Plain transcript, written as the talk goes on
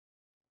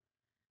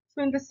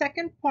So in the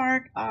second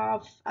part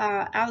of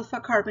alpha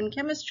carbon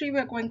chemistry,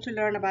 we're going to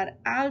learn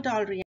about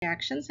aldol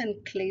reactions and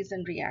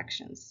Claisen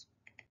reactions.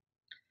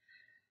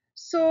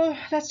 So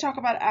let's talk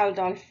about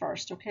aldol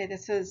first. Okay,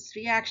 this is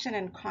reaction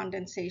and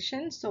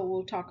condensation. So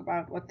we'll talk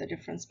about what the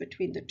difference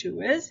between the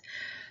two is.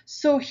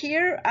 So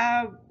here,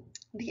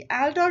 the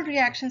aldol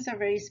reactions are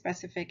very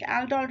specific.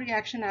 Aldol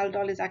reaction,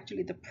 aldol is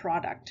actually the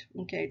product.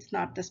 Okay, it's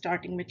not the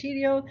starting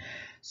material.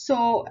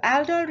 So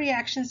aldol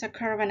reactions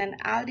occur when an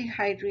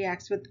aldehyde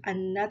reacts with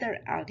another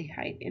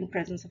aldehyde in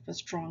presence of a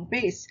strong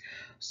base.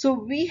 So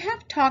we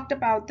have talked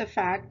about the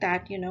fact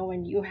that,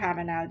 when you have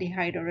an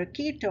aldehyde or a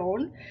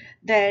ketone,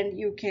 then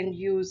you can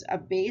use a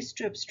base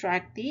to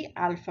abstract the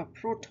alpha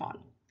proton.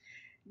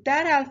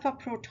 That alpha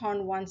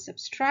proton, once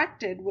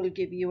abstracted, will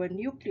give you a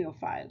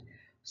nucleophile.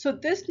 So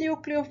this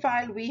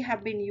nucleophile we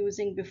have been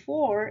using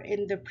before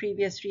in the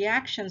previous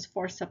reactions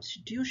for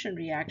substitution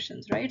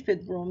reactions, right,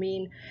 with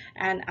bromine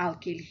and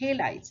alkyl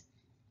halides.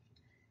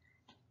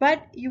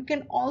 But you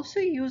can also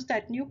use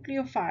that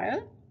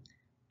nucleophile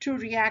to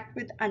react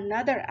with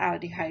another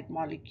aldehyde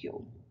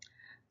molecule.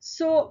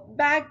 So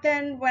back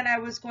then, when I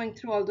was going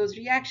through all those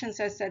reactions,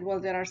 I said, well,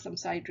 there are some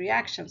side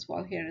reactions.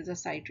 Well, here is a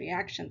side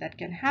reaction that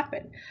can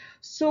happen.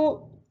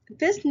 So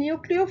this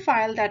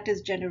nucleophile that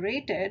is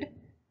generated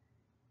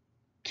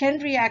can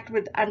react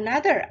with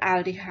another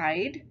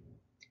aldehyde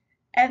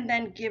and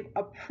then give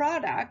a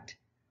product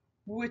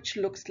which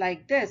looks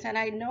like this. And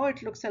I know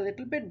it looks a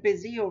little bit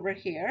busy over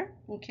here,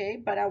 okay,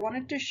 but I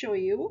wanted to show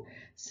you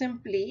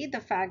simply the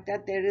fact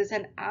that there is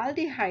an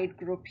aldehyde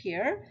group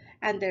here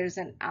and there's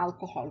an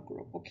alcohol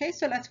group, okay?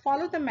 So let's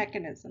follow the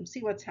mechanism,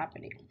 see what's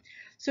happening.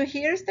 So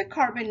here's the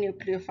carbon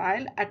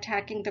nucleophile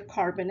attacking the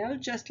carbonyl,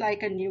 just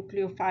like a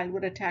nucleophile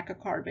would attack a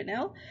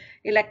carbonyl.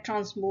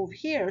 Electrons move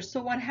here.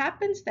 So what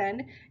happens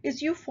then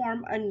is you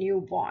form a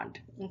new bond,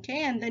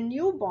 okay? And the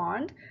new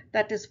bond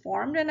that is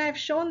formed, and I've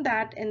shown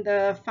that in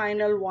the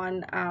final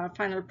one,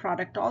 final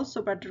product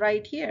also, but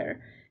right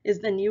here is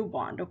the new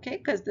bond, okay?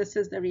 Because this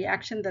is the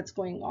reaction that's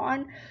going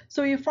on.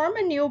 So you form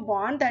a new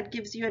bond that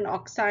gives you an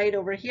oxide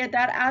over here.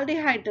 That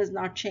aldehyde does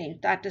not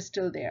change. That is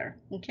still there,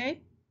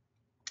 okay?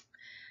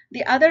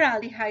 The other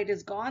aldehyde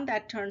is gone.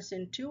 That turns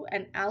into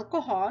an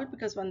alcohol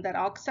because when that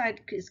oxide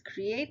is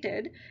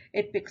created,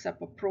 it picks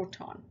up a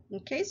proton.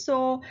 Okay,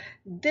 so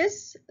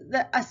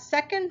a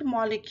second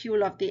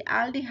molecule of the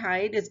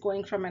aldehyde is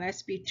going from an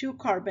sp2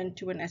 carbon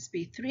to an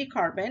sp3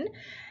 carbon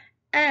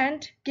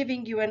and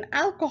giving you an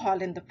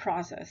alcohol in the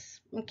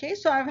process. Okay,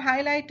 so I've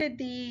highlighted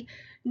the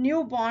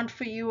new bond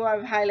for you.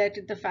 I've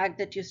highlighted the fact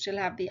that you still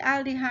have the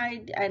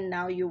aldehyde and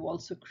now you've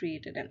also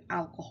created an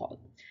alcohol.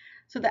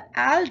 So the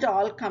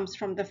aldol comes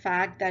from the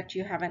fact that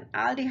you have an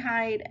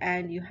aldehyde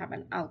and you have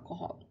an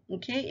alcohol,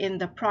 okay, in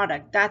the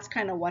product. That's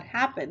kind of what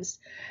happens.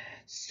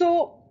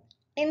 So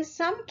in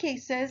some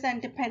cases,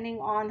 and depending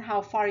on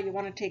how far you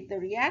want to take the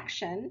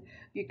reaction,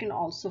 you can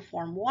also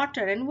form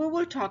water, and we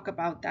will talk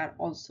about that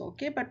also,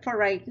 okay? But for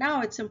right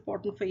now, it's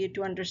important for you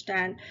to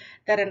understand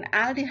that an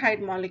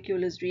aldehyde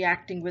molecule is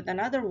reacting with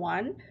another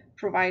one,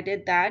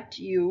 provided that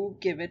you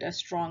give it a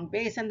strong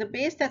base. And the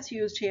base that's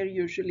used here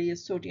usually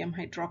is sodium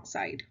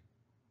hydroxide.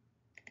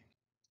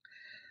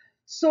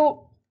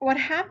 So what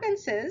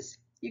happens is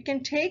you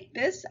can take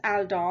this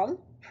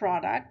aldol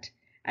product,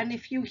 and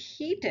if you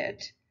heat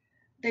it,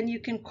 then you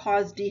can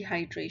cause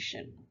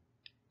dehydration.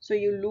 So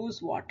you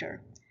lose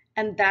water.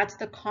 And that's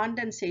the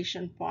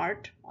condensation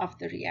part of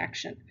the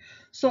reaction.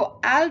 So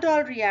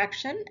aldol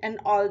reaction and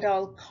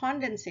aldol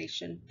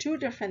condensation, two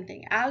different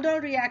things.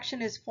 Aldol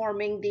reaction is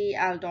forming the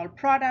aldol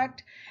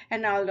product,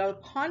 and aldol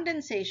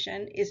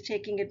condensation is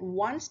taking it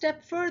one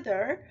step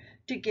further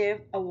to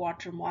give a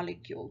water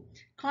molecule.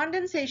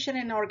 Condensation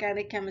in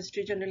organic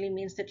chemistry generally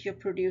means that you're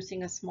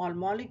producing a small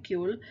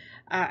molecule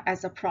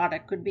as a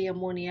product. Could be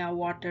ammonia,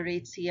 water,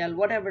 HCl,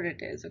 whatever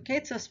it is, okay?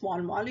 It's a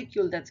small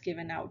molecule that's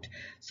given out.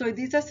 So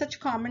these are such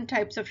common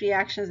types of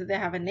reactions that they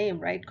have a name,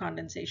 right?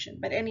 Condensation.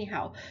 But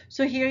anyhow,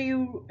 so here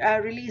you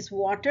release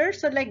water,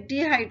 so like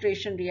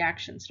dehydration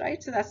reactions,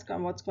 right? So that's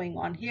what's going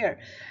on here.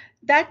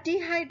 That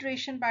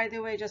dehydration, by the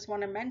way, I just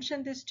want to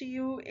mention this to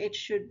you, it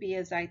should be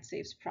a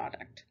Zaitse's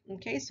product,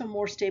 okay? So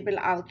more stable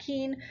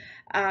alkene,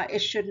 it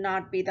should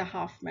not be the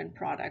Hoffman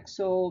product.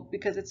 So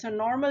because it's a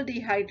normal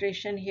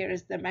dehydration, here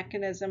is the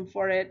mechanism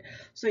for it.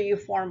 So you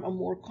form a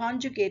more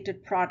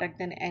conjugated product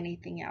than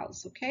anything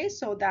else, okay?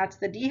 So that's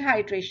the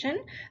dehydration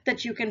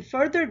that you can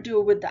further do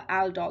with the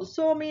aldol.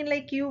 So I mean,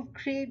 like you've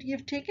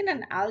taken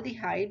an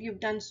aldehyde, you've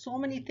done so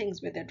many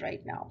things with it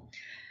right now.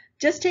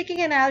 Just taking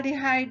an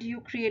aldehyde,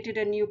 you created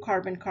a new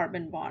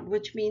carbon-carbon bond,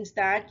 which means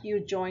that you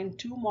joined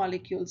two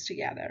molecules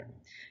together.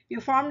 You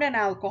formed an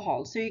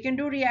alcohol. So you can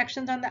do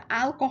reactions on the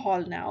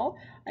alcohol now.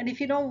 And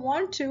if you don't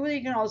want to,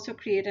 you can also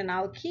create an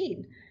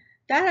alkene.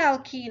 That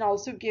alkene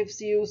also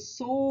gives you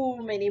so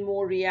many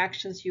more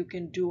reactions you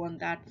can do on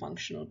that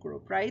functional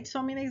group, right? So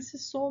I mean, there's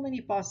just so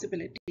many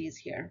possibilities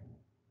here.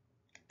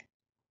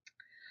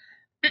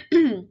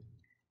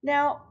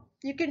 Now,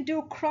 you can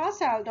do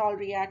cross-aldol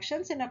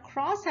reactions. In a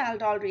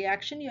cross-aldol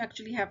reaction, you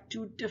actually have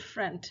two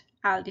different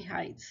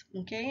aldehydes.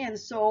 Okay, and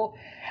so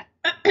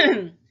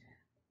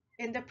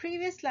in the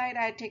previous slide,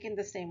 I had taken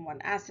the same one,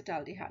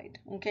 acetaldehyde,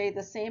 okay,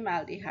 the same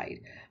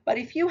aldehyde. But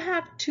if you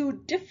have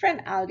two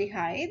different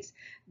aldehydes,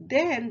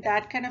 then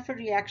that kind of a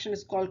reaction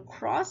is called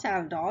cross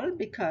aldol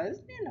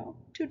because, you know,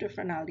 two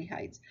different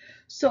aldehydes.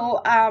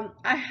 So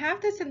I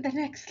have this in the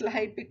next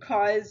slide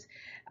because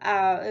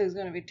there's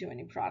going to be too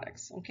many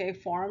products, okay,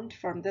 formed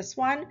from this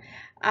one.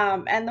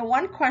 And the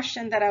one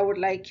question that I would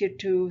like you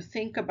to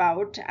think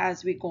about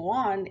as we go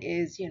on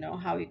is, you know,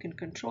 how you can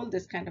control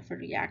this kind of a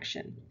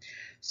reaction.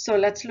 So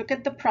let's look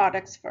at the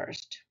products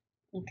first.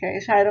 Okay,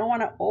 so I don't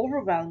want to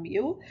overwhelm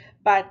you,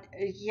 but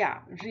yeah,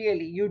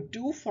 really, you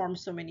do form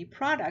so many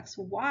products.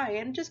 Why?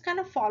 And just kind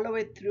of follow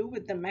it through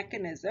with the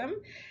mechanism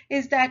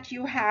is that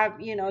you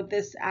have, you know,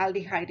 this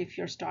aldehyde if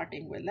you're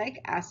starting with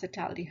like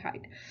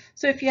acetaldehyde.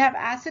 So if you have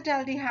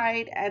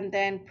acetaldehyde and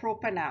then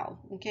propanol,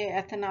 okay,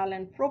 ethanol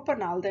and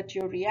propanol that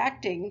you're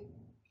reacting,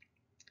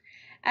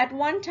 at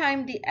one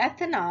time the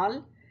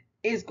ethanol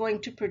is going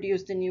to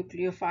produce the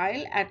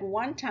nucleophile. At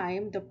one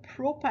time, the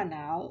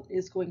propanol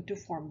is going to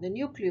form the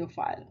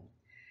nucleophile.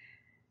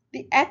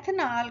 The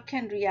ethanol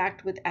can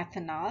react with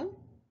ethanol.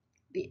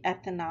 The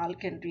ethanol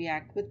can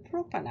react with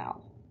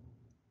propanol.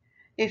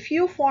 If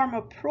you form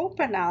a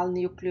propanol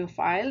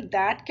nucleophile,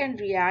 that can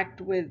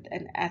react with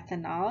an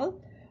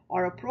ethanol,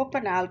 or a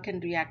propanol can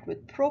react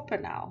with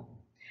propanol.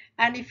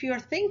 And if you're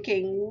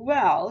thinking,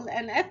 well,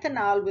 an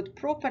ethanol with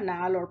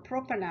propanol or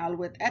propanol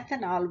with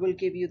ethanol will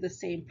give you the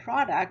same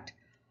product,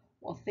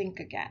 well, think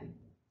again.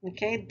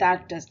 Okay,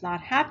 that does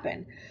not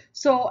happen.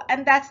 So,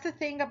 and that's the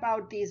thing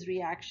about these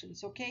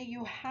reactions. Okay,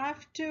 you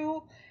have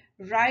to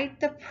write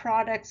the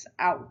products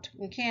out.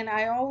 Okay, and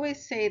I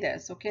always say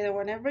this, okay, that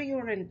whenever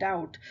you're in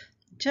doubt,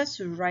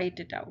 just write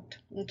it out.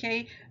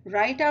 Okay,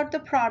 write out the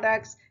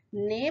products.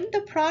 Name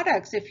the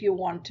products if you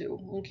want to,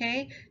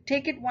 okay?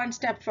 Take it one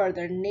step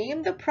further.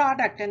 Name the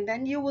product and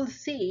then you will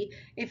see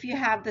if you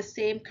have the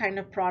same kind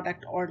of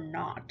product or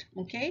not,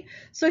 okay?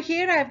 So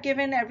here I've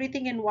given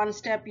everything in one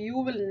step. You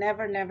will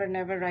never, never,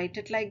 never write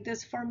it like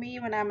this for me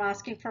when I'm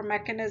asking for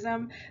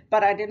mechanism,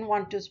 but I didn't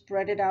want to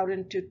spread it out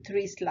into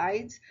 3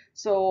 slides.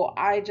 So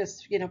I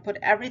just, you know, put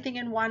everything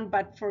in one,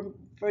 but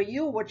for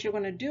you, what you're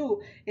going to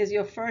do is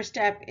your first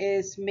step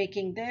is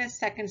making this,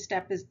 second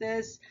step is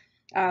this,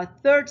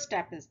 third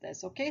step is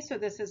this. Okay, so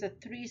this is a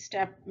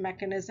 3-step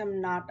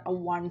mechanism, not a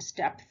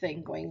 1-step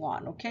thing going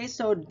on. Okay,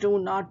 so do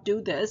not do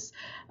this.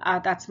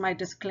 That's my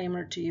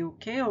disclaimer to you,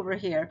 okay, over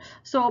here.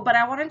 So but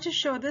I wanted to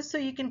show this so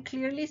you can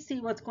clearly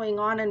see what's going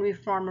on, and we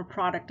form a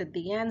product at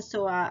the end.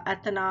 So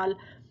ethanol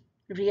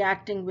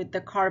reacting with the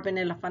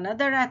carbonyl of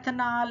another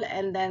ethanol,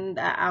 and then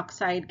the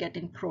oxide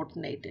getting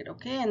protonated.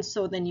 Okay, and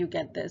so then you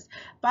get this.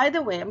 By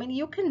the way, I mean,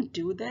 you can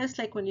do this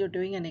like when you're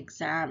doing an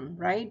exam,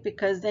 right?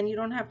 Because then you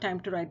don't have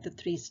time to write the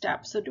 3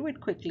 steps. So do it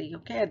quickly,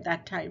 okay, at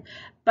that time,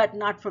 but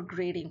not for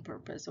grading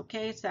purpose.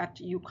 Okay, so that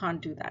you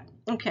can't do that.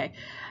 Okay,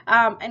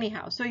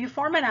 anyhow, so you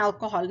form an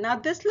alcohol. Now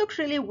this looks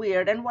really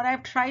weird, and what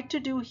I've tried to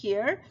do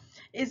here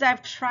is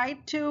I've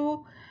tried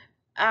to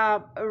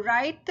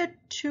write the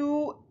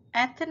 2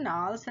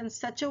 ethanols in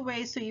such a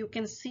way so you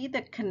can see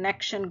the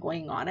connection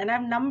going on, and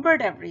I've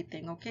numbered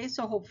everything. Okay,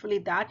 so hopefully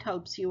that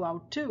helps you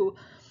out too,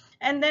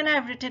 and then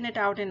I've written it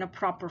out in a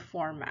proper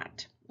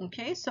format.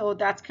 Okay, so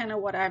that's kind of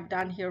what I've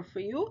done here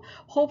for you.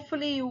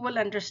 Hopefully you will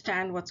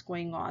understand what's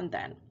going on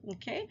then.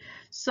 Okay,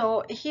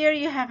 so here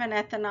you have an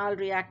ethanol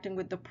reacting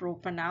with the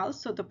propanol.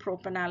 So the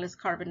propanol is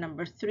carbon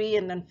number 3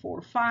 and then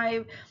 4,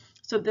 5.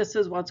 So this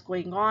is what's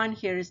going on.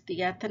 Here is the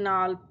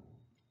ethanol.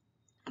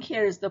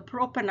 Here is the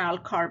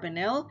propanol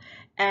carbonyl,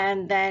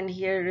 and then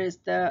here is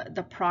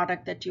the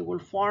product that you will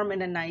form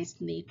in a nice,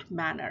 neat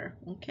manner.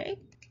 Okay.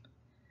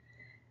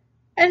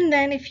 And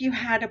then if you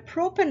had a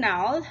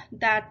propanol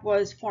that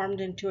was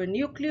formed into a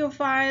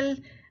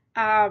nucleophile,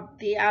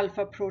 the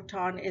alpha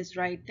proton is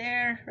right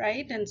there,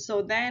 right? And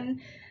so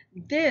then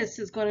this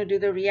is going to do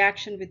the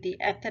reaction with the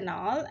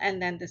ethanol,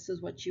 and then this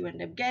is what you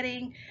end up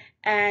getting.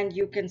 And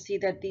you can see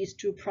that these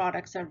 2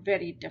 products are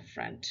very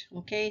different.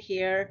 Okay,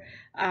 here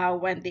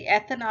when the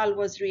ethanol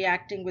was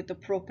reacting with the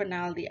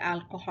propanol, the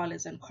alcohol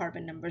is on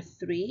carbon number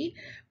 3,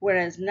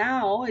 whereas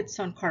now it's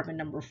on carbon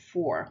number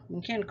 4.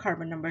 Okay, and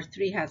carbon number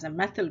 3 has a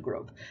methyl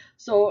group.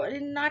 So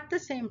not the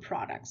same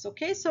products.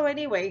 Okay, so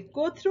anyway,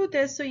 go through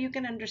this so you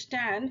can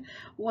understand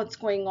what's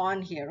going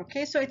on here.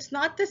 Okay, so it's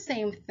not the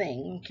same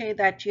thing. Okay,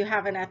 that you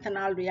have an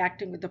ethanol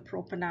reacting with the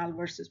propanol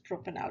versus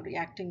propanol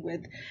reacting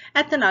with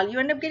ethanol. You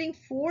end up getting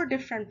 4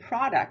 different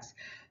products.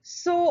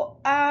 So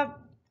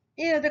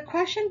you know, the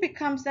question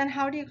becomes then,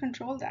 how do you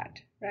control that,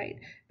 right?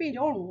 We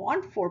don't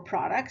want 4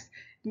 products.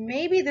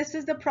 Maybe this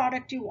is the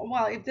product you want.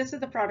 Well, if this is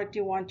the product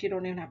you want, you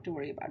don't even have to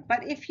worry about.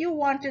 But if you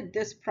wanted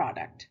this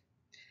product,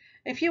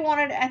 if you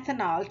wanted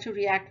ethanol to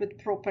react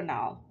with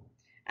propanol,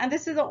 and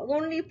this is the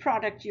only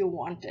product you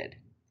wanted,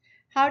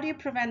 How do you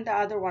prevent the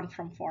other one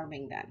from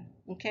forming then?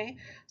 Okay,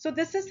 so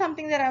this is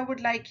something that I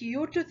would like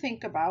you to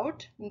think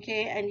about.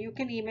 Okay, and you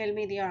can email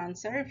me the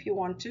answer if you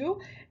want to,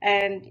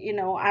 and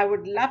I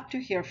would love to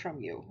hear from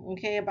you,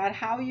 okay, about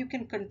how you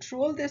can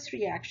control this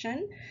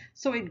reaction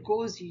so it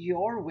goes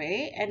your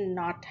way and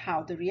not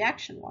how the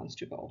reaction wants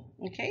to go.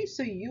 Okay,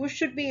 so you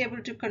should be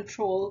able to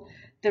control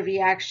the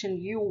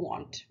reaction you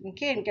want,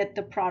 okay, and get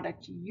the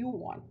product you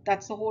want.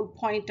 That's the whole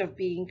point of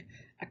being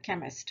a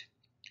chemist.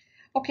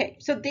 Okay,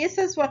 so this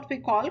is what we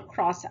call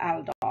cross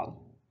aldol.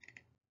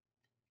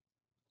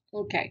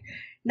 Okay,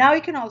 now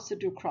you can also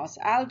do cross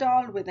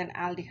aldol with an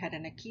aldehyde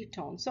and a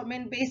ketone. So I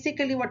mean,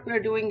 basically what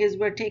we're doing is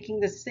we're taking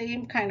the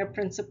same kind of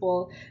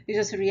principle, we're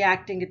just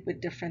reacting it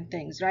with different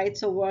things, right?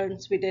 So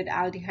once we did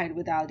aldehyde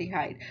with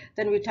aldehyde,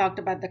 then we talked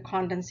about the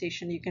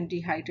condensation, you can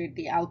dehydrate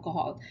the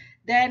alcohol.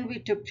 Then we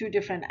took two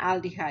different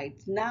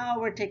aldehydes. Now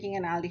we're taking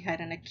an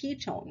aldehyde and a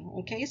ketone.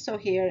 Okay, so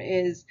here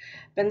is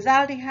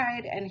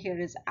benzaldehyde and here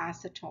is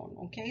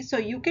acetone. Okay, so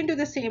you can do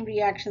the same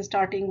reaction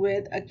starting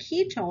with a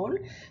ketone.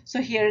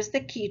 So here's the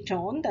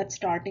ketone that's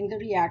starting the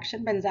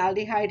reaction.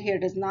 Benzaldehyde here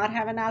does not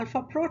have an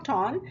alpha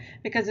proton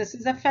because this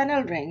is a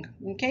phenyl ring.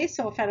 Okay,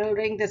 so phenyl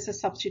ring, this is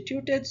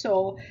substituted,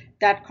 so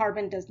that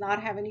carbon does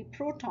not have any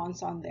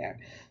protons on there.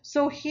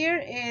 So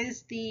here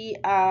is the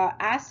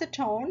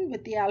acetone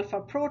with the alpha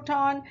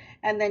proton,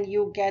 and then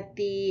you get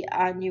the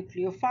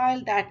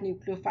nucleophile. That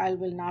nucleophile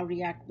will now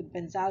react with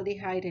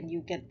benzaldehyde and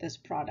you get this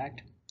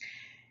product.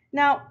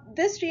 Now,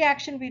 this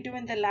reaction we do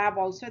in the lab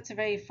also. It's a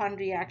very fun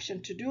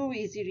reaction to do,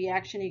 easy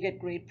reaction. You get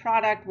great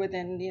product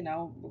within,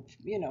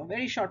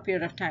 very short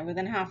period of time.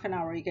 Within half an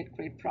hour, you get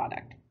great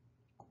product.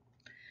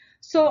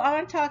 So I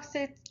want to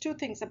say two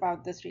things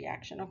about this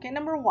reaction. Okay,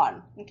 number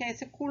one, okay,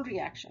 it's a cool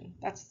reaction.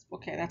 That's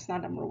okay, that's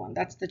not number one.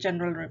 That's the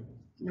general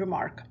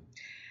remark.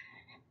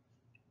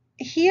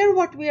 Here,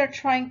 what we are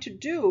trying to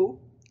do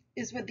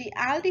is with the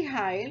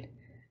aldehyde,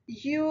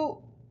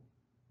 you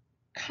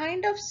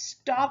kind of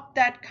stop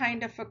that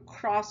kind of a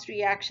cross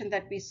reaction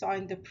that we saw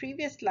in the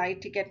previous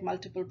slide to get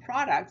multiple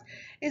products,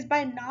 is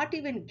by not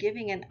even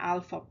giving an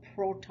alpha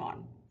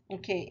proton,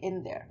 okay,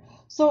 in there.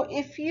 So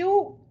if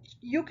you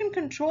can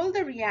control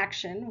the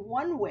reaction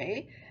one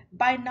way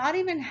by not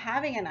even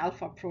having an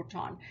alpha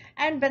proton,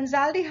 and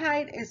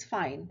benzaldehyde is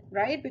fine,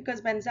 right?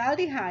 Because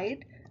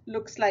benzaldehyde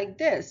looks like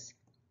this.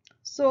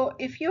 So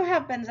if you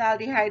have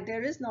benzaldehyde,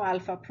 there is no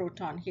alpha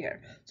proton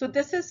here. So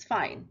this is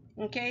fine,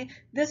 okay?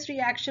 This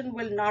reaction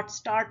will not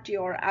start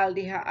your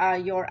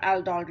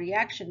aldol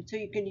reaction. So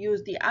you can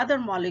use the other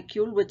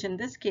molecule, which in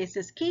this case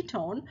is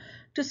ketone,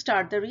 to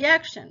start the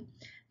reaction.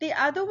 The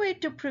other way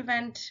to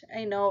prevent,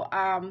 an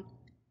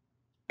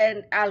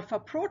alpha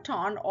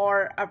proton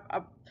or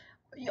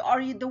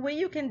the way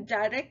you can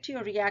direct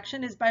your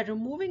reaction is by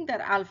removing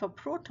that alpha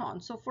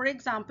proton. So for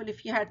example,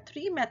 if you had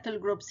 3 methyl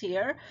groups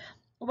here,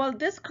 well,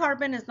 this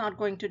carbon is not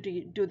going to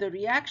do the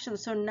reaction.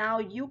 So now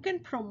you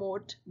can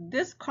promote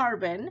this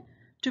carbon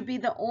to be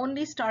the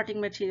only starting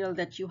material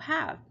that you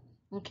have.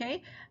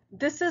 Okay,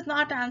 this is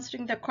not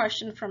answering the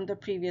question from the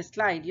previous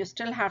slide. You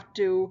still have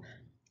to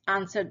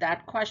answer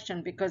that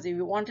question because if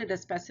you wanted a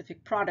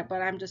specific product,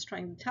 but I'm just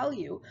trying to tell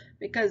you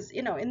because,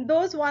 in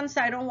those ones,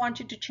 I don't want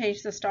you to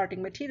change the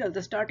starting material.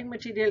 The starting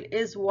material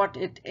is what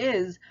it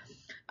is.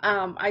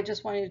 I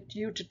just wanted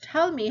you to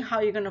tell me how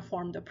you're going to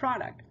form the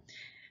product.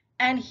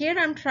 And here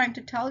I'm trying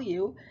to tell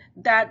you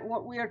that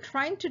what we are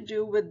trying to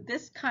do with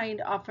this kind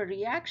of a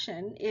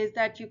reaction is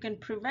that you can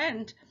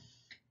prevent,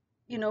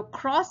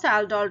 cross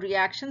aldol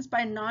reactions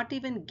by not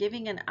even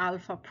giving an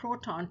alpha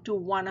proton to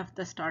one of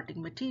the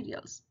starting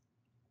materials.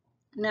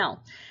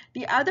 Now,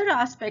 the other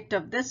aspect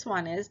of this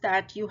one is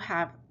that you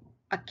have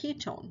a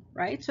ketone,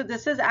 right? So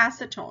this is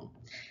acetone.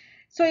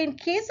 So in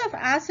case of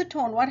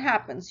acetone, what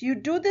happens? You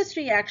do this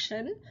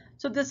reaction.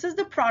 So this is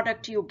the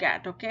product you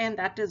get, okay? And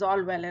that is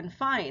all well and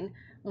fine,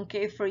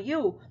 okay, for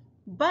you.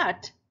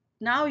 But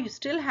now you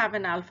still have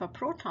an alpha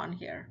proton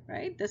here,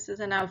 right? This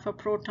is an alpha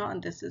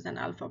proton, this is an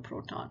alpha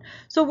proton.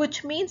 So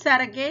which means that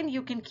again,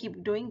 you can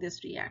keep doing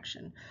this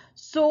reaction.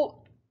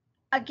 So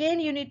again,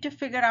 you need to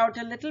figure out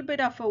a little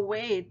bit of a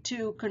way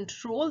to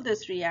control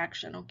this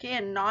reaction, okay,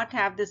 and not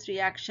have this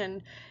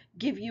reaction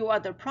give you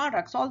other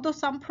products. Although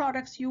some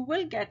products you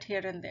will get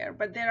here and there,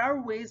 but there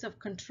are ways of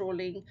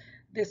controlling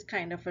this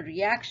kind of a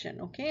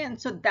reaction, okay?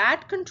 And so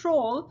that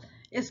control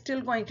is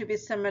still going to be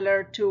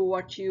similar to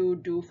what you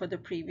do for the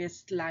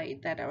previous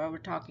slide that I was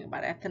talking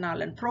about,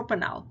 ethanol and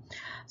propanol.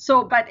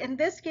 So, but in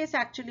this case,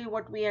 actually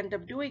what we end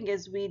up doing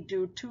is we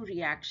do 2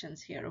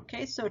 reactions here,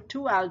 okay? So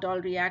 2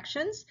 aldol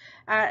reactions.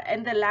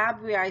 In the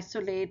lab, we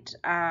isolate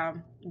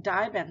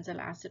dibenzyl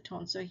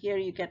acetone. So here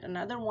you get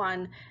another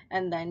one,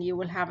 and then you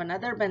will have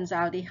another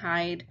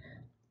benzaldehyde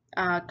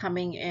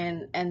coming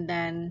in, and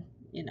then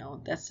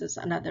this is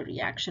another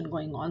reaction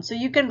going on. So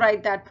you can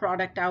write that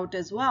product out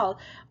as well,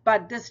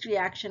 but this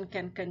reaction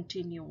can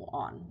continue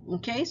on.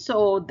 Okay,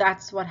 so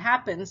that's what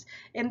happens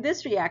in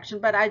this reaction,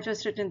 but I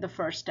just written the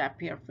first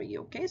step here for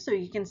you. Okay, so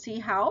you can see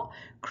how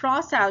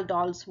cross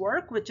aldols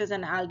work, which is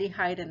an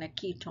aldehyde and a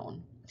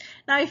ketone.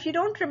 Now, if you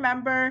don't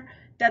remember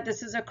that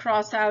this is a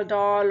cross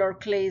Aldol or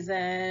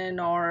Claisen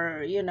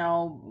or, you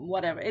know,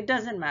 whatever. It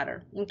doesn't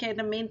matter. Okay,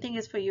 the main thing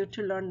is for you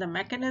to learn the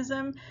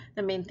mechanism.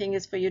 The main thing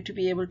is for you to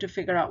be able to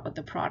figure out what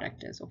the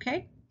product is.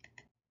 Okay.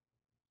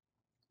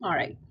 All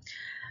right.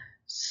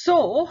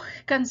 So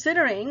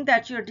considering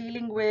that you're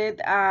dealing with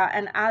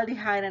an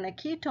aldehyde and a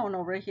ketone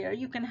over here,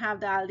 you can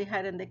have the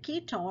aldehyde and the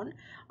ketone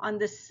on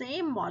the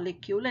same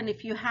molecule. And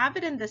if you have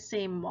it in the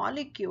same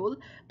molecule,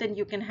 then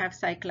you can have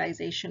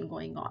cyclization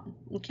going on.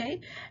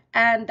 Okay.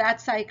 And that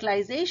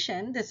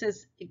cyclization, this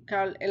is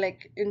called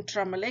like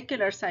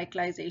intramolecular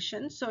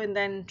cyclization. So in the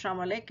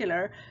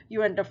intramolecular,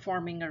 you end up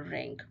forming a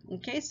ring.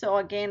 Okay. So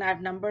again,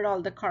 I've numbered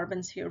all the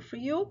carbons here for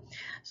you.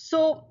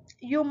 So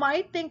you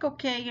might think,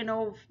 okay, you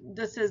know,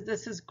 this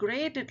is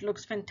great. It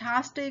looks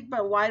fantastic,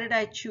 but why did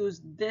I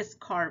choose this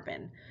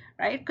carbon?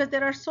 Right? Because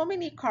there are so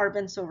many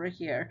carbons over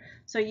here.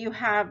 So you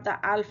have the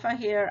alpha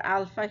here,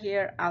 alpha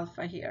here,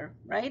 alpha here,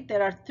 right?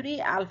 There are 3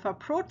 alpha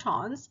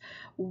protons.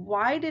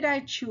 Why did I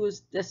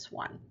choose this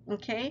one?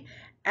 Okay.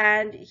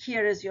 And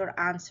here is your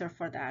answer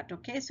for that.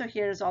 Okay. So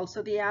here is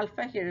also the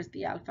alpha. Here is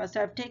the alpha.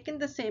 So I've taken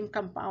the same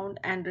compound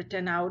and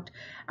written out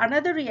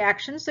another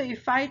reaction. So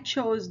if I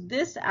chose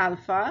this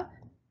alpha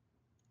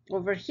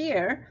over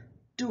here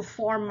to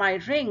form my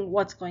ring,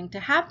 what's going to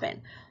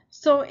happen?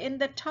 So in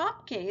the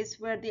top case,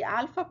 where the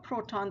alpha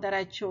proton that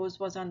I chose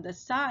was on the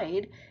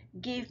side,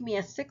 gave me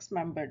a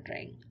 6-membered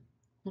ring.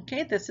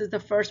 Okay, this is the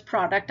first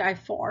product I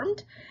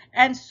formed.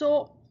 And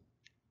so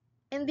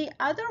in the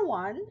other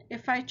one,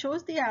 if I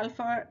chose the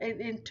alpha,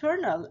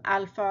 internal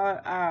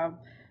alpha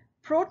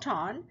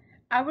proton,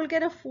 I will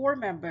get a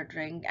 4-membered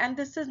ring, and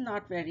this is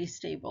not very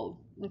stable.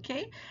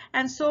 Okay,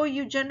 and so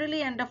you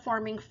generally end up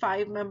forming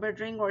 5-membered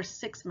ring or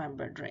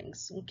 6-membered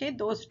rings. Okay,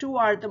 those two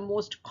are the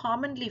most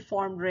commonly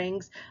formed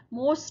rings,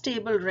 most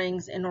stable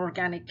rings in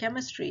organic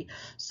chemistry.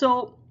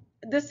 So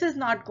this is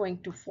not going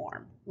to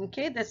form.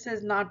 Okay, this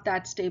is not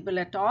that stable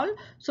at all.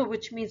 So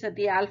which means that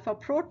the alpha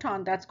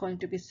proton that's going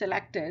to be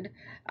selected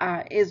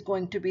is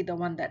going to be the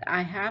one that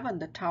I have on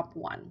the top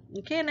one.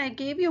 Okay, and I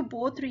gave you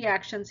both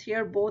reactions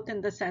here, both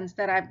in the sense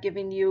that I've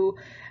given you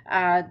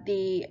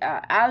the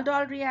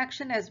aldol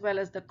reaction as well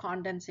as the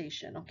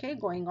condensation, okay,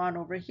 going on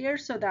over here.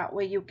 So that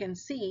way you can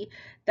see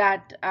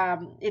that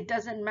it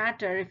doesn't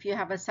matter if you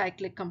have a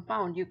cyclic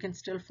compound, you can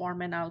still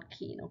form an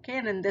alkene. Okay,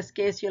 and in this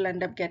case you'll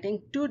end up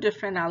getting 2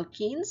 different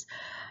alkenes.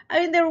 I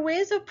mean, there are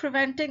ways of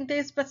preventing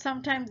this, but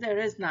sometimes there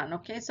is none.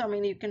 Okay, so I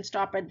mean, you can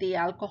stop at the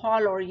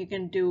alcohol, or you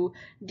can do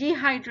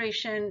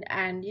dehydration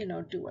and, you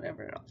know, do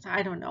whatever else.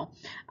 I don't know.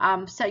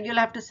 So you'll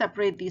have to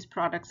separate these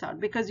products out,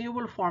 because you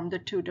will form the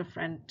 2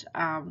 different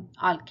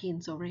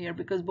alkenes over here,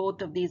 because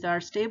both of these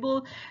are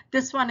stable.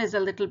 This one is a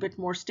little bit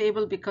more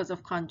stable because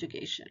of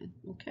conjugation.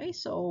 Okay,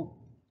 so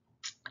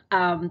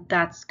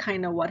that's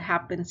kind of what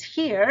happens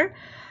here.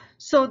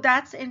 So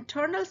that's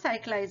internal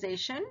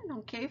cyclization,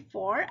 okay,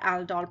 for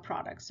aldol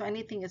products. So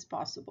anything is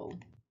possible.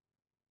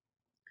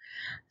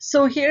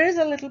 So here's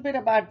a little bit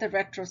about the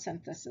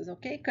retrosynthesis,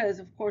 okay, because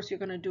of course you're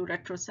going to do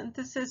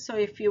retrosynthesis. So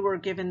if you were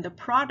given the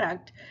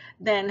product,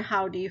 then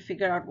how do you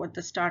figure out what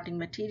the starting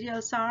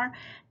materials are?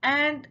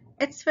 And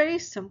it's very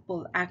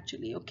simple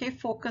actually, okay.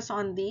 Focus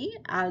on the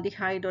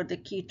aldehyde or the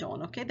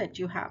ketone, okay, that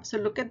you have. So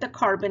look at the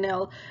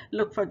carbonyl,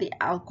 look for the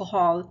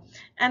alcohol,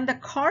 and the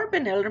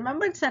carbonyl,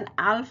 remember, it's an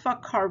alpha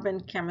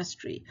carbon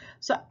chemistry.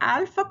 So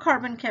alpha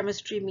carbon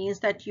chemistry means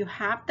that you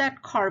have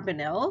that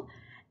carbonyl,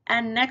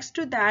 and next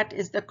to that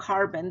is the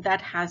carbon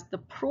that has the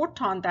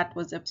proton that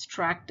was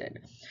abstracted.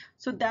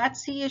 So that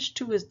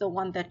CH2 is the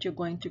one that you're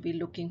going to be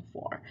looking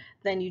for.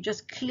 Then you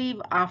just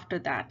cleave after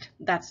that.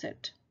 That's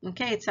it.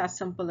 Okay, it's as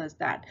simple as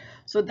that.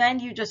 So then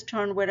you just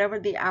turn wherever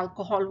the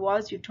alcohol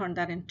was, you turn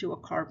that into a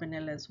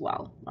carbonyl as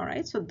well. All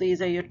right, so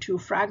these are your 2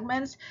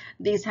 fragments.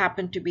 These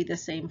happen to be the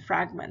same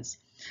fragments.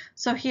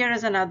 So here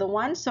is another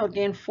one. So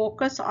again,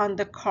 focus on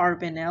the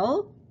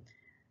carbonyl,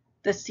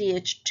 the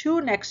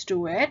CH2 next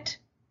to it,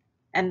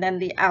 and then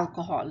the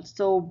alcohol.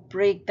 So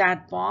break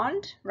that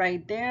bond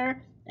right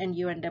there, and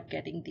you end up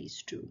getting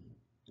these 2.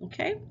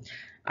 Okay,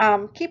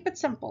 keep it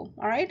simple.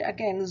 All right,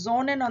 again,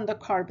 zone in on the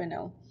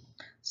carbonyl.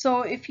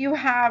 So if you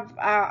have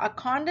a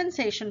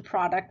condensation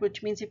product,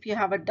 which means if you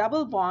have a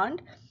double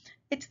bond,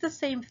 it's the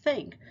same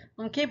thing,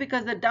 okay,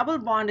 because the double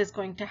bond is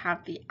going to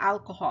have the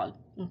alcohol.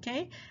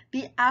 Okay,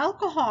 the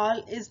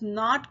alcohol is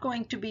not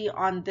going to be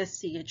on this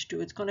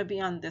CH2, it's going to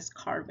be on this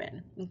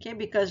carbon. Okay,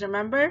 because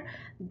remember,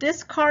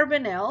 this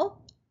carbonyl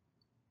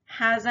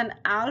has an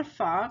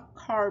alpha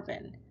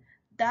carbon.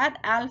 That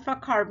alpha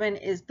carbon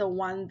is the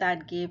one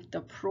that gave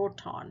the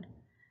proton.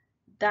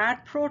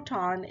 That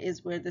proton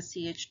is where the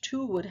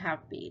CH2 would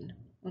have been.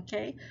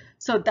 Okay,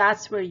 so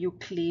that's where you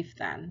cleave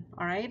then.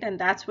 All right, and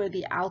that's where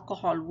the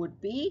alcohol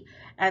would be,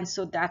 and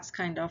so that's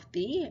kind of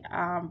the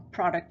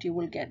product you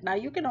will get. Now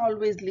you can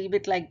always leave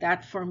it like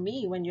that for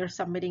me when you're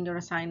submitting your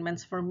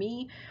assignments for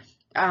me,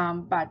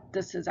 but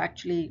this is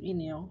actually, you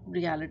know,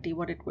 reality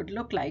what it would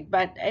look like.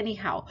 But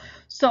anyhow,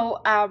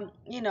 so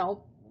you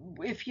know,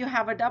 if you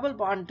have a double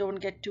bond, don't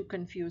get too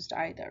confused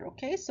either.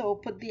 Okay, so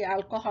put the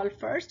alcohol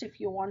first if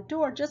you want to,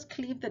 or just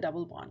cleave the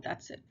double bond.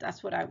 That's it.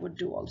 That's what I would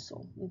do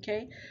also.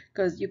 Okay,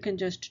 because you can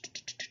just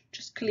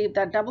cleave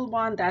that double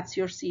bond. That's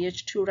your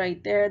CH2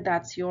 right there.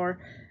 That's your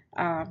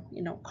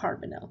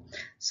carbonyl.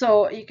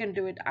 So you can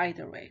do it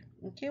either way.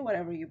 Okay,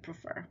 whatever you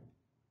prefer.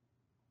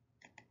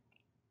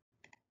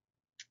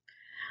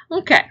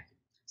 Okay,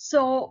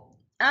 so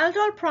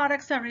Aldol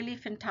products are really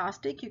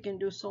fantastic. You can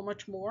do so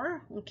much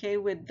more, okay,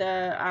 with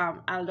the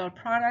Aldol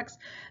products.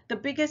 The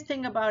biggest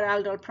thing about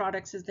Aldol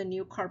products is the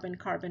new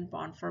carbon-carbon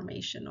bond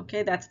formation,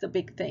 okay? That's the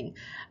big thing.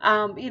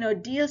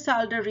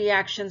 Diels-Alder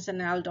reactions and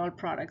Aldol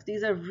products,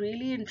 these are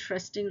really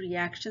interesting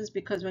reactions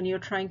because when you're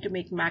trying to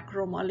make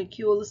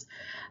macromolecules,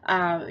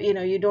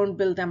 you don't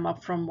build them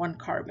up from one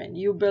carbon.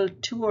 You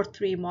build 2 or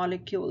 3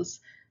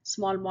 molecules,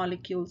 small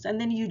molecules, and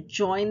then you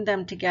join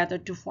them together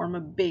to form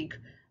a big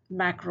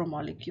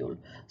macromolecule.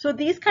 So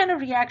these kind of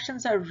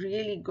reactions are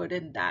really good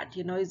in that,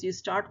 is you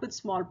start with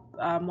small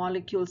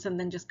molecules and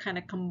then just kind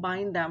of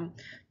combine them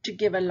to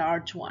give a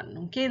large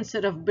one, okay?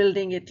 Instead of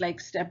building it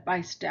like step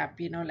by step,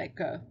 like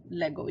a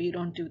Lego, you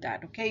don't do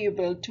that, okay? You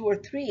build 2 or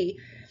 3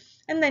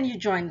 and then you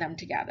join them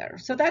together.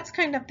 So that's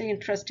kind of the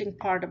interesting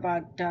part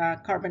about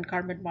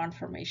carbon-carbon bond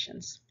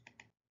formations.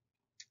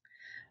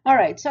 All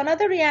right, so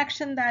another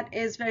reaction that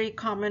is very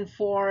common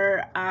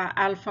for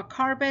alpha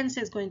carbons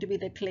is going to be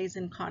the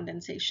Claisen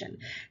condensation.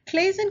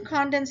 Claisen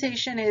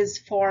condensation is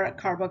for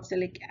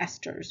carboxylic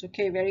esters,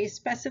 okay, very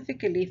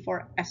specifically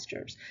for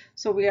esters.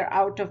 So we are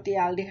out of the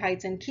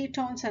aldehydes and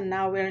ketones, and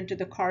now we're into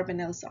the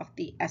carbonyls of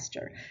the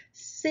ester.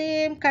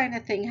 Same kind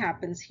of thing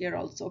happens here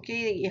also,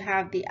 okay? You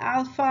have the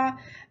alpha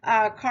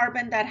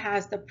carbon that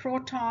has the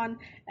proton,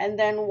 and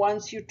then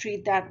once you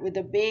treat that with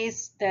a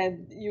base,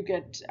 then you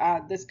get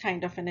this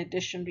kind of an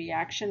addition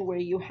reaction where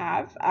you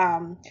have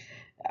a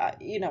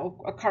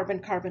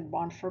carbon-carbon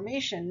bond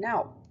formation.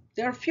 Now,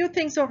 there are a few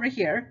things over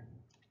here.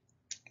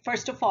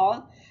 First of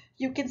all,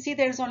 you can see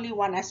there's only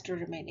one ester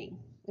remaining,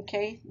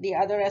 okay? The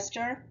other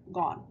ester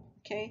gone,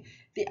 okay?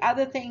 The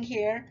other thing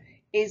here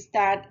is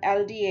that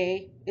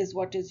LDA is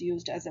what is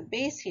used as a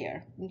base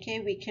here,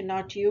 okay? We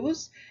cannot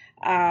use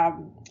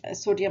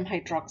sodium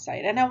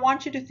hydroxide, and I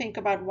want you to think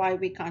about why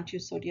we can't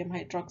use sodium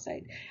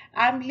hydroxide.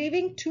 I'm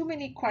leaving too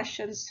many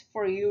questions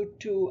for you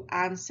to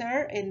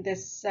answer in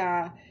this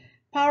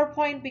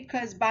PowerPoint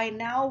because by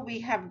now we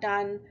have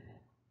done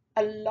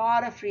a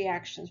lot of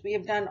reactions. We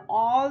have done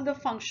all the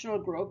functional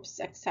groups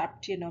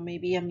except,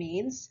 maybe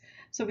amines.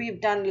 So we've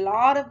done a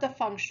lot of the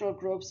functional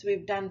groups.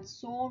 We've done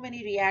so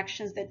many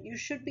reactions that you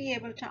should be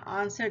able to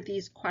answer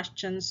these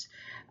questions,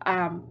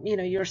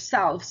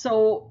 yourself.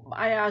 So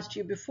I asked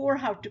you before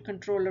how to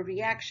control a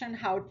reaction,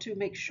 how to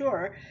make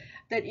sure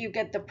that you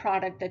get the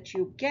product that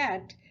you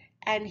get.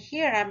 And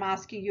here I'm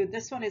asking you,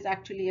 this one is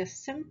actually a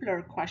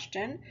simpler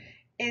question,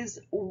 is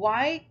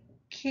why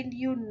can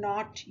you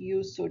not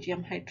use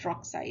sodium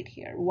hydroxide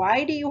here?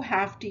 Why do you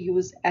have to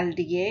use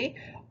LDA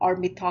or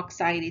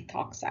methoxide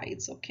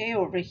ethoxides, okay,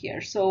 over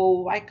here? So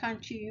why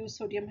can't you use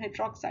sodium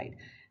hydroxide?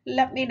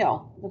 Let me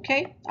know,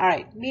 okay? All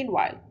right,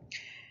 meanwhile,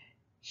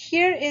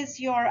 here is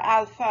your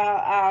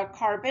alpha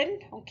carbon,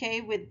 okay,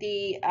 with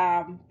the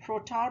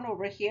proton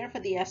over here for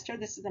the ester.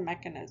 This is the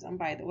mechanism,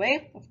 by the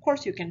way. Of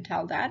course, you can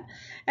tell that.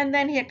 And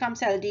then here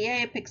comes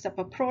LDA, picks up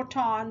a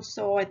proton.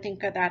 So I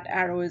think that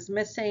arrow is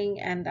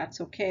missing, and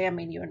that's okay. I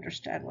mean, you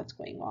understand what's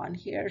going on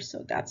here.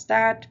 So that's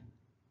that.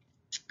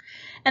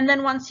 And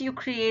then once you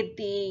create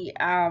the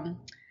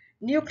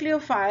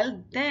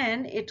nucleophile,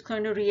 then it's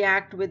going to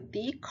react with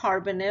the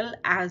carbonyl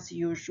as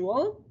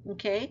usual,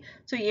 okay?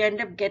 So you end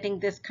up getting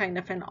this kind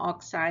of an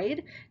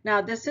oxide.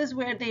 Now this is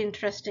where the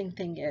interesting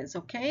thing is,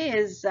 okay,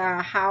 is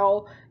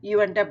how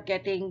you end up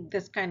getting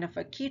this kind of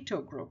a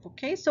keto group,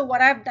 okay? So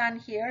what I've done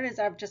here is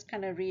I've just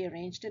kind of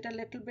rearranged it a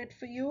little bit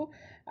for you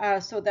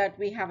so that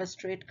we have a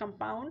straight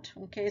compound,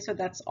 okay? So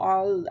that's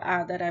all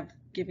that I've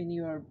given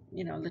you a,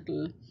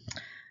 little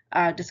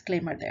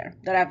disclaimer there,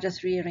 that I've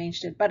just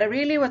rearranged it. But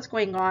really what's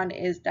going on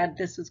is that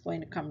this is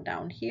going to come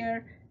down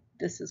here.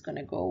 This is going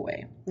to go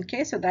away.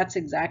 Okay, so that's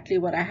exactly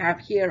what I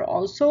have here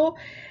also,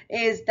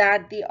 is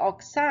that the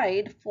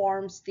oxide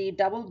forms the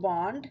double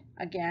bond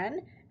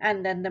again,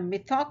 and then the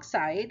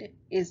methoxide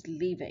is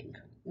leaving,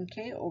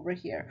 okay, over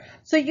here.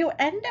 So you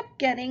end up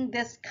getting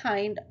this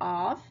kind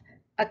of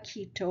a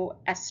keto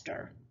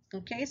ester.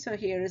 Okay, so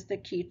here is the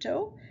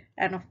keto,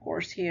 and of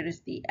course here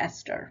is the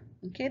ester,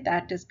 okay,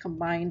 that is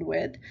combined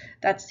with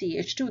that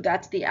CH2.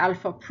 That's the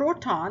alpha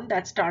proton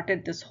that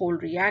started this whole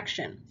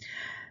reaction.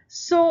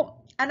 So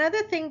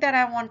another thing that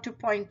I want to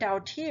point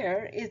out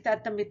here is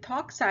that the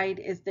methoxide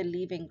is the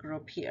leaving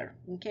group here,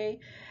 okay.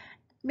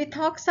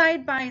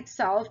 Methoxide by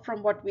itself,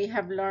 from what we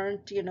have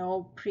learned,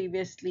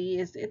 previously,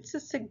 is it's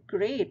just a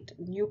great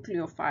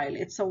nucleophile.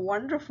 It's a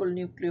wonderful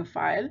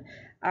nucleophile,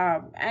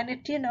 and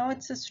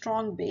it's a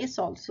strong base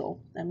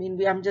also. I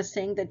mean, I'm just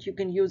saying that you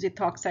can use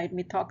ethoxide,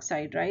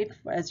 methoxide, right,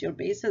 as your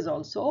bases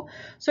also.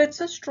 So it's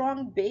a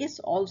strong base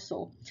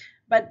also.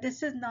 but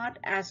this is not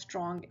as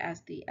strong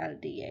as the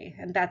LDA,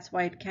 and that's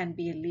why it can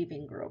be a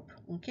leaving group,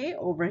 okay,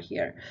 over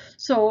here.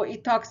 So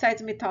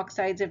ethoxides,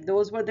 methoxides, if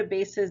those were the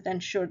bases, then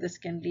sure, this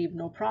can leave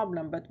no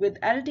problem. But with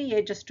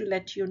LDA, just to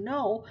let you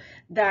know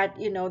that,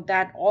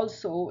 that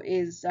also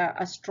is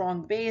a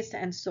strong base,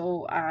 and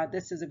so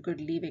this is a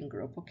good leaving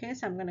group, okay?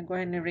 So I'm going to go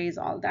ahead and erase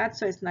all that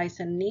so it's nice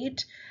and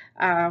neat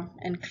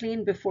and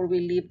clean before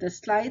we leave the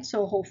slide.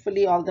 So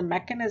hopefully all the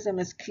mechanism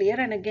is clear.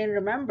 And again,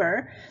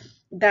 remember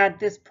that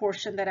this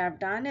portion that I've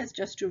done is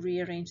just to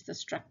rearrange the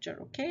structure,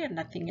 okay, and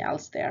nothing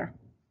else there.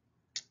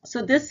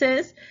 So this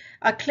is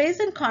a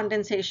Claisen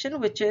condensation,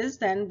 which is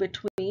then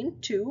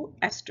between two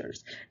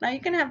esters. Now you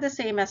can have the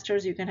same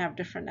esters, you can have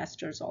different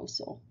esters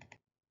also.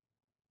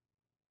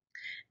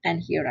 And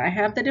here I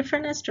have the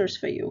different esters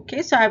for you.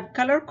 Okay, so I've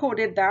color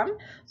coded them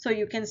so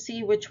you can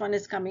see which one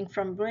is coming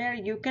from where.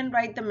 You can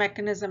write the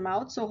mechanism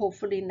out. So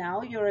hopefully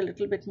now you're a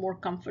little bit more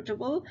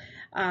comfortable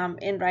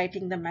in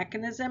writing the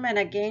mechanism. And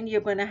again,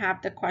 you're going to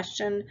have the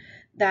question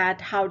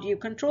that how do you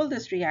control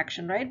this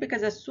reaction, right?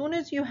 Because as soon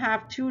as you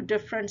have two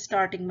different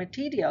starting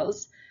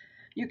materials,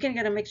 you can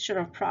get a mixture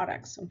of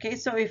products. Okay,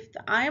 so if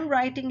I am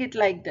writing it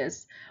like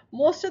this,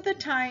 most of the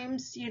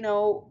times,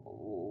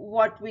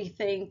 what we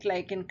think,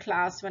 like in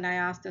class when I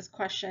ask this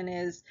question,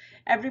 is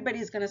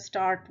everybody's going to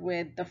start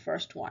with the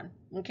first one.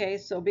 Okay,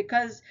 so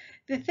because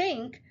they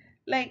think,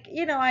 like,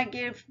 I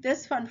gave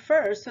this one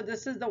first, so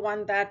this is the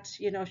one that,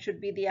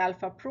 should be the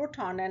alpha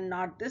proton and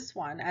not this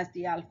one as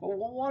the alpha.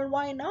 Well,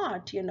 why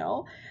not?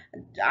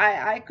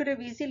 I could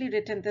have easily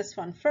written this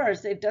one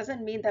first. It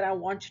doesn't mean that I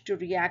want you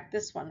to react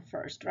this one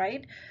first,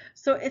 right?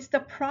 So it's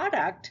the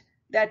product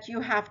that you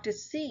have to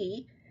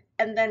see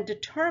and then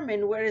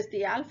determine where is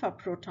the alpha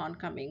proton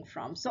coming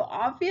from. So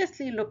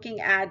obviously, looking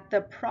at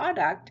the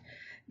product,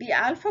 the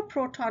alpha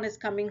proton is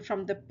coming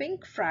from the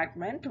pink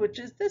fragment, which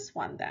is this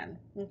one then.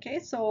 Okay,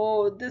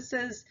 so this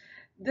is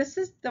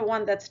the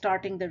one that's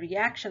starting the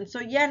reaction.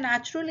 So yeah,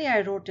 naturally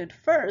I wrote it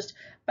first,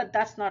 but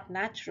that's not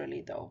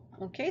naturally though.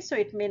 Okay, so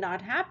it may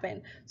not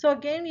happen. So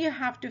again, you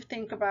have to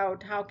think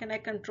about how can I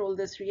control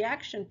this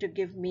reaction to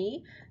give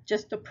me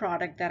just the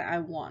product that I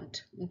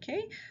want.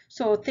 Okay,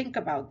 so think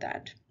about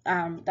that.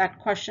 That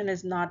question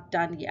is not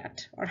done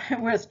yet. All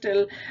right,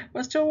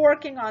 we're still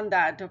working on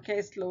that.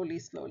 Okay,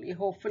 slowly.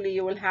 Hopefully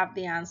you will have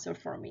the answer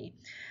for me.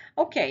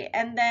 Okay,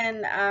 and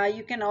then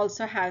you can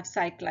also have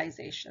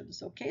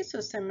cyclizations. Okay,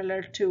 so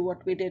similar to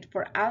what we did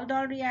for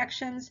aldol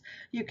reactions,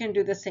 you can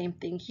do the same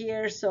thing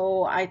here.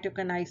 So I took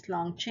a nice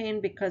long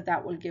chain because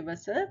that will give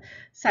us a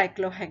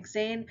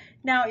cyclohexane.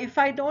 Now, if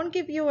I don't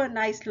give you a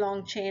nice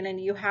long chain and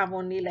you have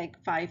only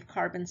like 5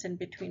 carbons in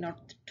between or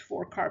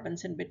 4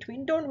 carbons in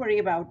between, don't worry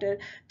about it.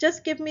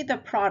 Just give me the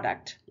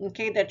product,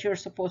 okay, that you're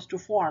supposed to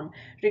form.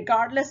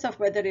 Regardless of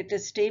whether it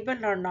is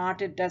stable or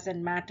not, it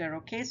doesn't matter,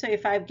 okay? So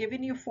if I've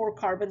given you 4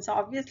 carbons,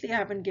 obviously I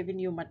haven't given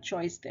you much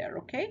choice there,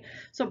 okay?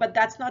 So, but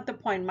that's not the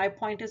point. My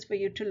point is for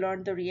you to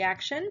learn the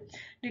reaction.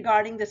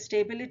 Regarding the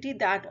stability,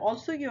 that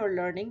also you're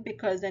learning,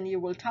 because then you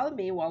will tell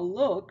me, well,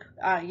 look,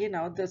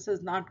 this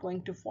is not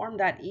going to form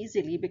that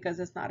easily because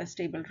it's not a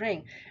stable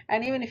ring.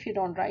 And even if you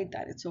don't write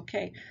that, it's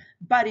okay.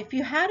 But if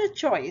you had a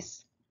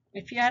choice,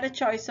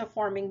 of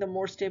forming the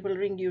more stable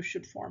ring, you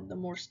should form the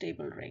more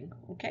stable ring,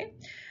 okay?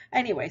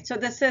 Anyway, so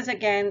this is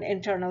again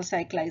internal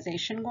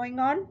cyclization going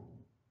on.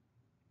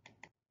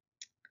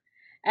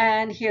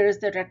 And here is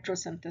the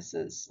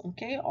retrosynthesis,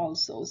 okay,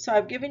 also. So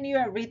I've given you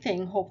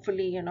everything.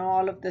 Hopefully,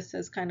 all of this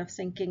is kind of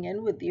sinking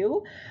in with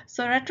you.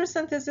 So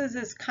retrosynthesis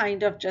is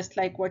kind of just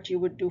like what you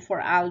would do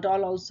for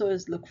aldol also,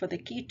 is look for the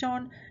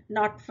ketone,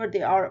 not for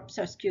the, or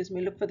so excuse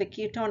me, look for the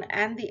ketone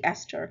and the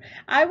ester.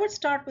 I would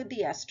start with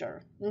the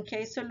ester,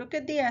 okay? So look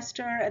at the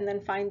ester and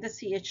then find the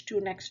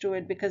CH2 next to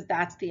it because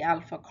that's the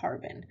alpha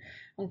carbon,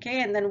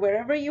 okay? And then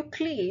wherever you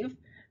cleave,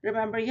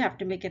 remember, you have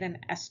to make it an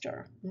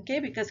ester, okay?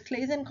 Because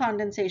Claisen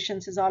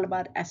condensations is all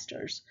about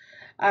esters.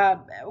 By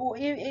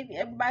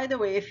the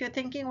way, if you're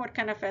thinking what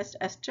kind of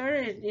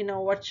ester,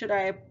 what should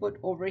I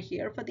put over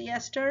here for the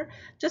ester?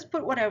 Just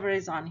put whatever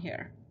is on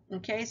here.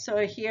 Okay,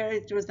 so here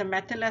it was the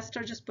methyl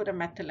ester, just put a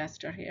methyl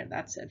ester here,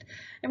 that's it.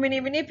 I mean,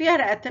 even if you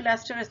had ethyl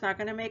ester, it's not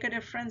going to make a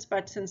difference,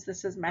 but since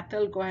this is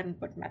methyl, go ahead and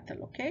put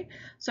methyl, okay?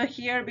 So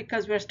here,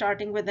 because we're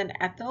starting with an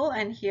ethyl,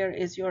 and here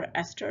is your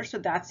ester, so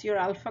that's your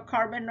alpha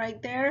carbon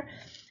right there.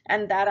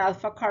 And that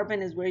alpha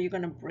carbon is where you're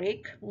going to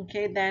break,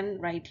 okay?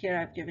 Then right here,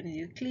 I've given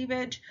you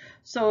cleavage.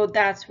 So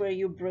that's where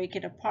you break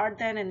it apart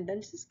then, and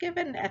then just give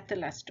an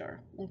ethyl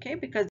ester, okay?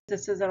 Because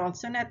this is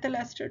also an ethyl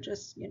ester,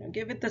 just,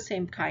 give it the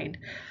same kind.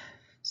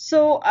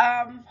 So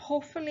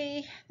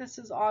hopefully this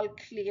is all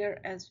clear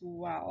as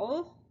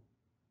well.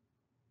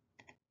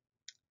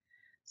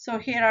 So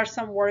here are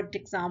some worked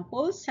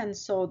examples. And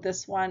so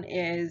this one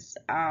is,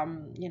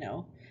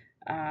 aldol,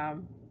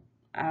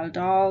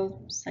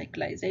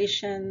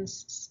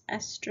 cyclizations,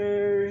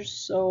 esters.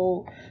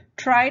 So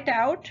try it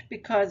out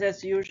because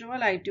as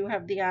usual, I do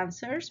have the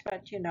answers,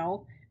 but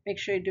Make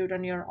sure you do it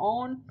on your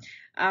own.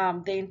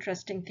 The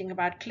interesting thing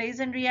about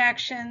Claisen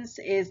reactions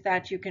is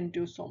that you can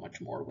do so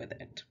much more with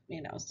it,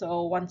 you know.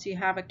 So once you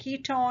have a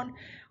ketone,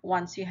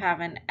 once you have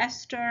an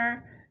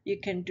ester, you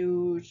can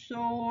do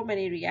so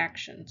many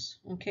reactions,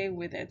 okay,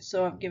 with it.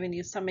 So I've given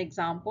you some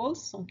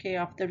examples, okay,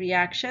 of the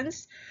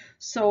reactions.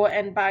 So,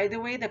 and by the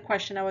way, the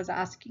question I was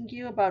asking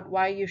you about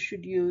why you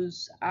should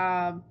use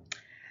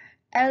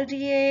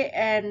LDA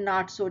and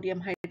not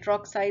sodium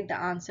hydroxide, the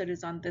answer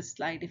is on this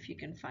slide if you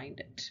can find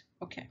it.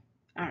 Okay,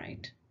 all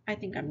right. I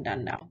think I'm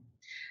done now.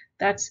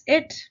 That's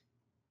it.